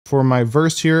for my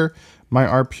verse here, my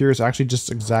ARP here is actually just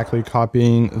exactly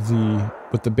copying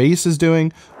what the bass is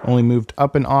doing, only moved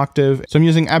up an octave. So I'm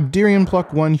using Abderian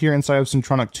Pluck 1 here inside of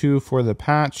Syntronic 2 for the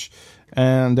patch.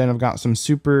 And then I've got some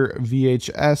super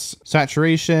VHS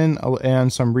saturation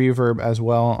and some reverb as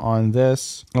well on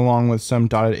this, along with some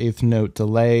dotted eighth note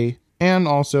delay, and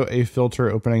also a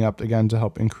filter opening up again to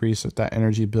help increase that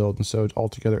energy build. And so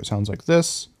altogether it sounds like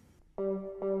this.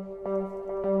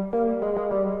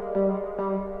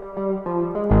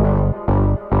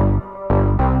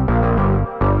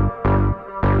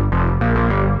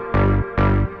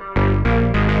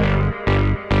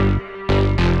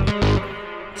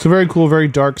 So very cool, very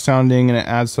dark sounding, and it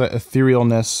adds that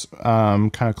etherealness,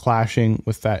 kind of clashing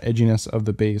with that edginess of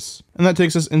the bass. And that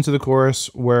takes us into the chorus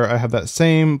where I have that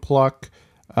same pluck,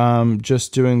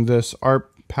 just doing this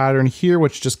ARP pattern here,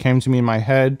 which just came to me in my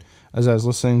head as I was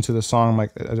listening to the song. Like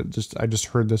I just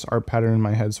heard this ARP pattern in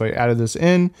my head, so I added this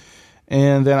in.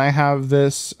 And then I have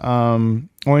this, I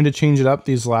wanted to change it up,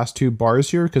 these last two bars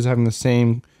here, because having the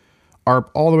same ARP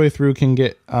all the way through can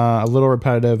get a little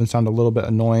repetitive and sound a little bit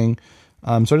annoying.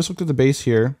 So I just looked at the bass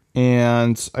here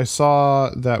and I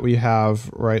saw that we have,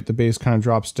 right, the bass kind of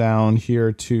drops down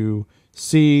here to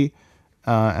C,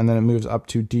 and then it moves up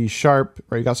to D sharp,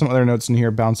 right? You got some other notes in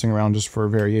here bouncing around just for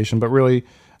variation, but really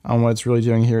what it's really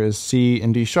doing here is C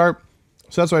and D sharp.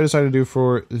 So that's what I decided to do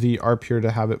for the ARP here, to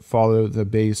have it follow the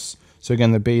bass. So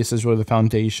again, the bass is really the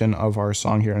foundation of our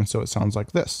song here. And so it sounds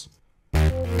like this.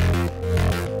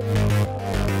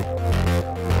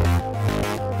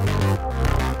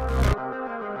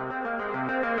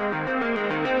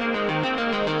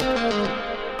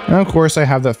 And of course I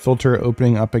have that filter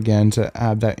opening up again to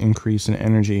add that increase in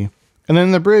energy. And then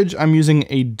in the bridge, I'm using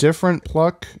a different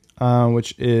pluck,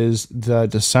 which is the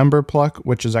December pluck,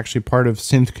 which is actually part of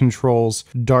Synth Control's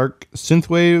Dark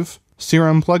Synthwave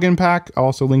Serum plugin pack. I'll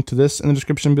also link to this in the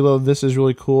description below. This is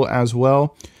really cool as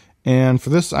well. And for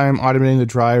this, I'm automating the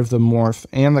drive, the morph,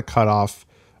 and the cutoff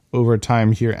over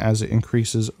time here as it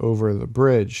increases over the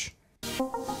bridge.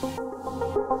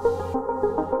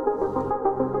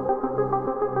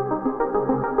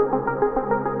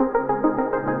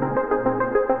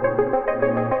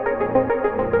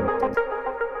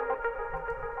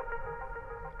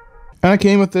 And I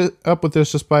came up with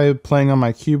this just by playing on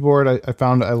my keyboard. I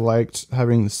found I liked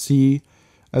having the C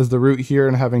as the root here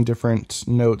and having different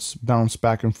notes bounce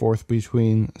back and forth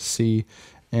between C.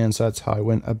 And so that's how I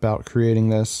went about creating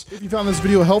this. If you found this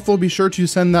video helpful, be sure to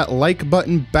send that like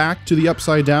button back to the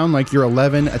upside down like you're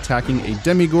 11 attacking a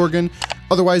Demigorgon.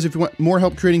 Otherwise, if you want more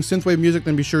help creating synthwave music,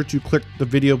 then be sure to click the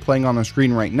video playing on the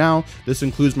screen right now. This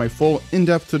includes my full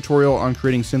in-depth tutorial on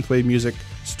creating synthwave music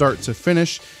start to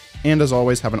finish. And as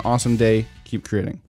always, have an awesome day. Keep creating.